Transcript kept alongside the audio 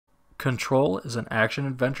Control is an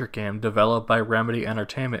action-adventure game developed by Remedy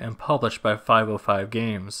Entertainment and published by 505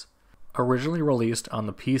 Games. Originally released on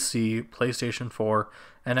the PC, PlayStation 4,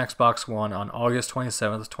 and Xbox One on August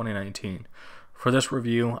 27, 2019. For this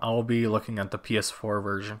review, I will be looking at the PS4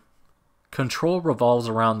 version. Control revolves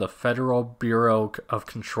around the Federal Bureau of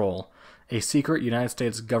Control, a secret United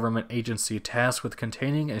States government agency tasked with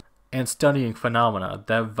containing and studying phenomena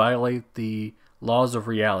that violate the laws of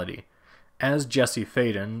reality. As Jessie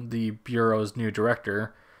Faden, the Bureau's new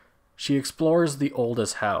director, she explores the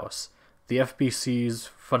oldest house, the FBC's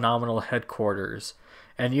phenomenal headquarters,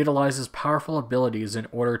 and utilizes powerful abilities in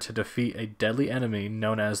order to defeat a deadly enemy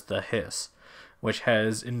known as the Hiss, which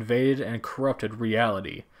has invaded and corrupted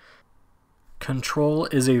reality. Control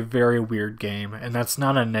is a very weird game, and that's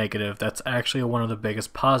not a negative, that's actually one of the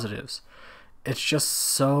biggest positives. It's just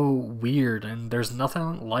so weird, and there's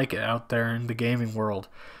nothing like it out there in the gaming world.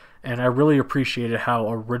 And I really appreciated how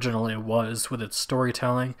original it was with its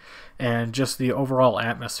storytelling and just the overall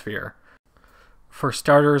atmosphere. For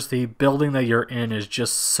starters, the building that you're in is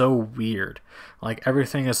just so weird. Like,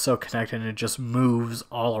 everything is so connected and it just moves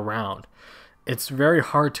all around. It's very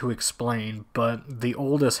hard to explain, but the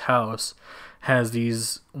oldest house has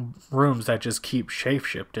these rooms that just keep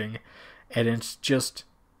shape-shifting, and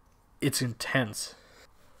it's intense.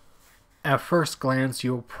 At first glance,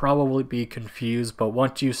 you'll probably be confused, but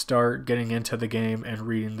once you start getting into the game and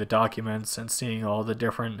reading the documents and seeing all the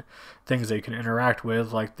different things that you can interact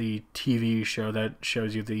with, like the TV show that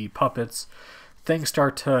shows you the puppets, things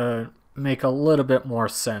start to make a little bit more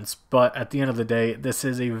sense. But at the end of the day, this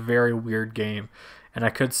is a very weird game, and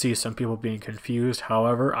I could see some people being confused.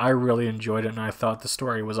 However, I really enjoyed it, and I thought the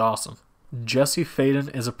story was awesome. Jessie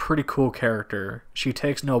Faden is a pretty cool character. She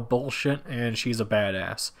takes no bullshit, and she's a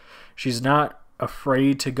badass. She's not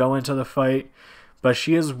afraid to go into the fight, but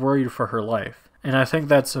she is worried for her life. And I think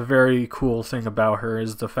that's a very cool thing about her,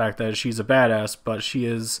 is the fact that she's a badass, but she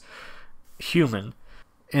is human.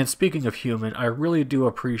 And speaking of human, I really do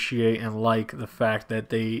appreciate and like the fact that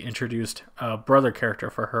they introduced a brother character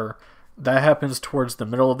for her. That happens towards the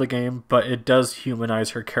middle of the game, but it does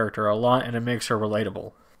humanize her character a lot, and it makes her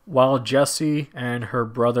relatable. While Jessie and her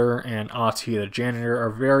brother and Ati the janitor are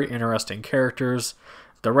very interesting characters,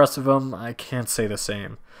 the rest of them, I can't say the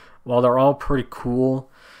same. While they're all pretty cool,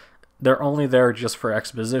 they're only there just for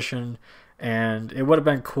exposition, and it would have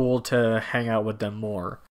been cool to hang out with them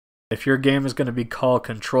more. If your game is going to be called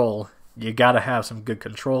Control, you gotta have some good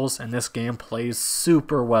controls, and this game plays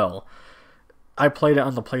super well. I played it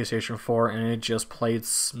on the PlayStation 4, and it just played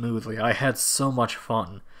smoothly. I had so much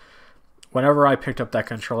fun. Whenever I picked up that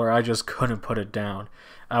controller, I just couldn't put it down.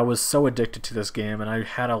 I was so addicted to this game, and I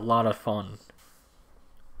had a lot of fun.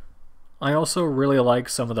 I also really like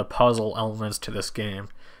some of the puzzle elements to this game.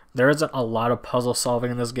 There isn't a lot of puzzle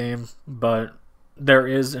solving in this game, but there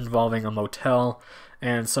is involving a motel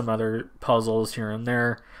and some other puzzles here and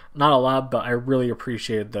there. Not a lot, but I really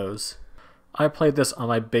appreciated those. I played this on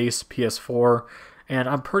my base PS4, and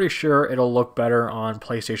I'm pretty sure it'll look better on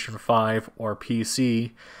PlayStation 5 or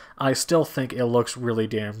PC. I still think it looks really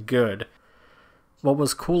damn good. What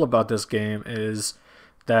was cool about this game is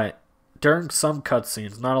that during some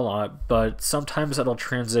cutscenes, not a lot, but sometimes it'll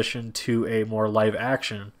transition to a more live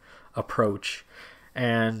action approach.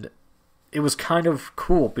 And it was kind of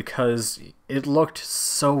cool because it looked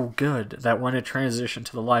so good that when it transitioned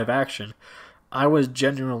to the live action, I was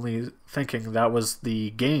genuinely thinking that was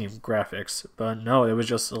the game graphics, but no, it was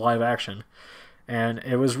just live action. And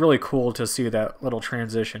it was really cool to see that little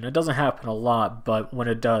transition. It doesn't happen a lot, but when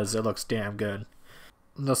it does, it looks damn good.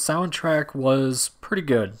 The soundtrack was pretty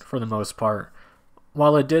good for the most part.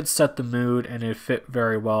 While it did set the mood and it fit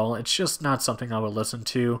very well, it's just not something I would listen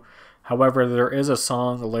to. However, there is a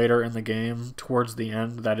song later in the game towards the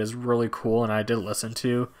end that is really cool and I did listen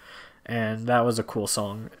to. And that was a cool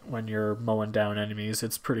song when you're mowing down enemies.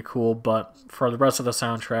 It's pretty cool, but for the rest of the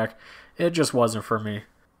soundtrack, it just wasn't for me.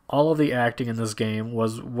 All of the acting in this game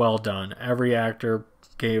was well done. Every actor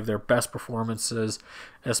gave their best performances,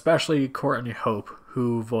 especially Courtney Hope,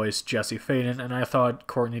 who voiced Jessie Faden, and I thought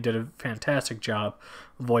Courtney did a fantastic job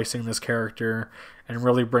voicing this character and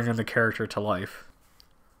really bringing the character to life.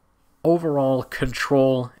 Overall,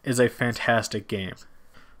 Control is a fantastic game.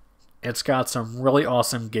 It's got some really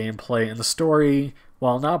awesome gameplay, and the story,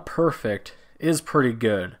 while not perfect, is pretty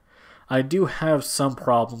good. I do have some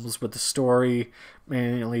problems with the story,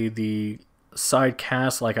 mainly the side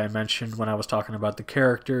cast, like I mentioned when I was talking about the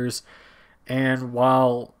characters. And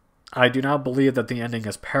while I do not believe that the ending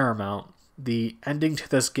is paramount, the ending to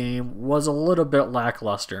this game was a little bit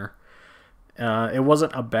lackluster. It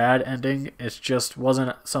wasn't a bad ending, it just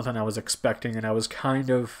wasn't something I was expecting, and I was kind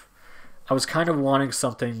of I was kind of wanting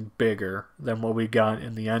something bigger than what we got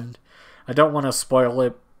in the end. I don't want to spoil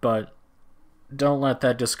it, but don't let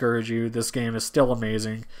that discourage you. This game is still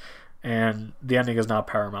amazing, and the ending is not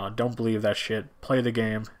paramount. Don't believe that shit. Play the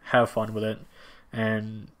game, have fun with it,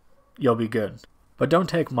 and you'll be good. But don't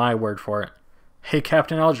take my word for it. Hey,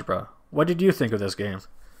 Captain Algebra, what did you think of this game?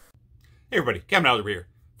 Hey everybody, Captain Algebra here.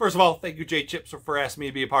 First of all, thank you Jay Chips for asking me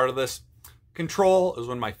to be a part of this. Control is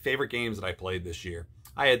one of my favorite games that I played this year.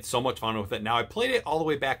 I had so much fun with it. Now, I played it all the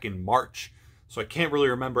way back in March, so I can't really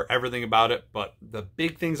remember everything about it, but the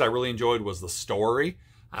big things I really enjoyed was the story.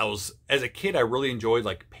 As a kid, I really enjoyed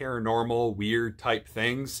like paranormal, weird type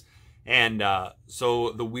things, and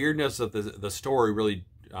so the weirdness of the story really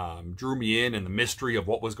drew me in, and the mystery of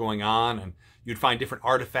what was going on, and you'd find different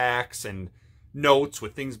artifacts and notes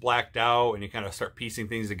with things blacked out, and you kind of start piecing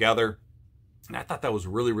things together, and I thought that was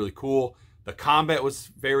really, really cool. The combat was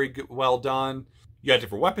very good, well done. You got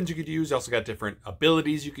different weapons you could use. You also got different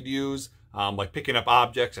abilities you could use, like picking up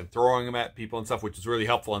objects and throwing them at people and stuff, which was really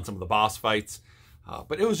helpful in some of the boss fights.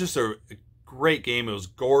 But it was just a great game. It was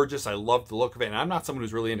gorgeous. I loved the look of it. And I'm not someone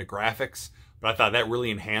who's really into graphics, but I thought that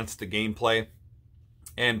really enhanced the gameplay.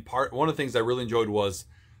 And one of the things I really enjoyed was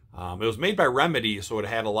it was made by Remedy, so it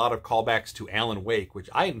had a lot of callbacks to Alan Wake, which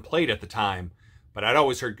I hadn't played at the time, but I'd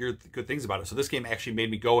always heard good things about it. So this game actually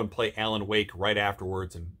made me go and play Alan Wake right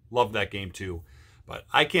afterwards, and loved that game too. But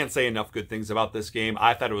I can't say enough good things about this game.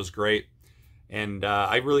 I thought it was great, and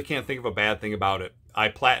I really can't think of a bad thing about it. I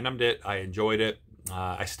platinumed it. I enjoyed it.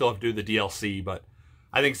 I still have to do the DLC, but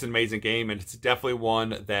I think it's an amazing game, and it's definitely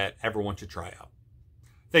one that everyone should try out.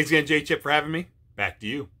 Thanks again, J-Chip, for having me. Back to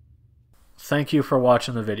you. Thank you for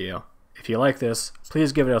watching the video. If you like this,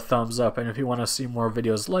 please give it a thumbs up, and if you want to see more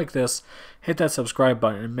videos like this, hit that subscribe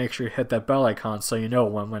button and make sure you hit that bell icon so you know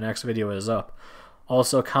when my next video is up.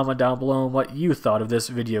 Also, comment down below on what you thought of this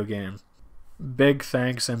video game. Big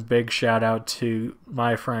thanks and big shout out to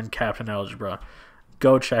my friend Captain Algebra.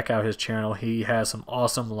 Go check out his channel. He has some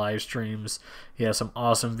awesome live streams. He has some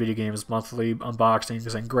awesome video games monthly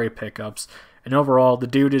unboxings and great pickups. And overall, the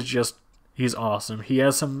dude is just, he's awesome. He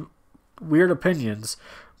has some weird opinions,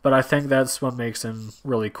 but I think that's what makes him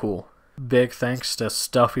really cool. Big thanks to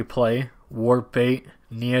Stuffy Play, Warpbait,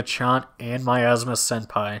 Nia-chan, and Miasma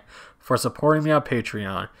Senpai for supporting me on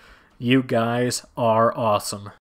Patreon. You guys are awesome.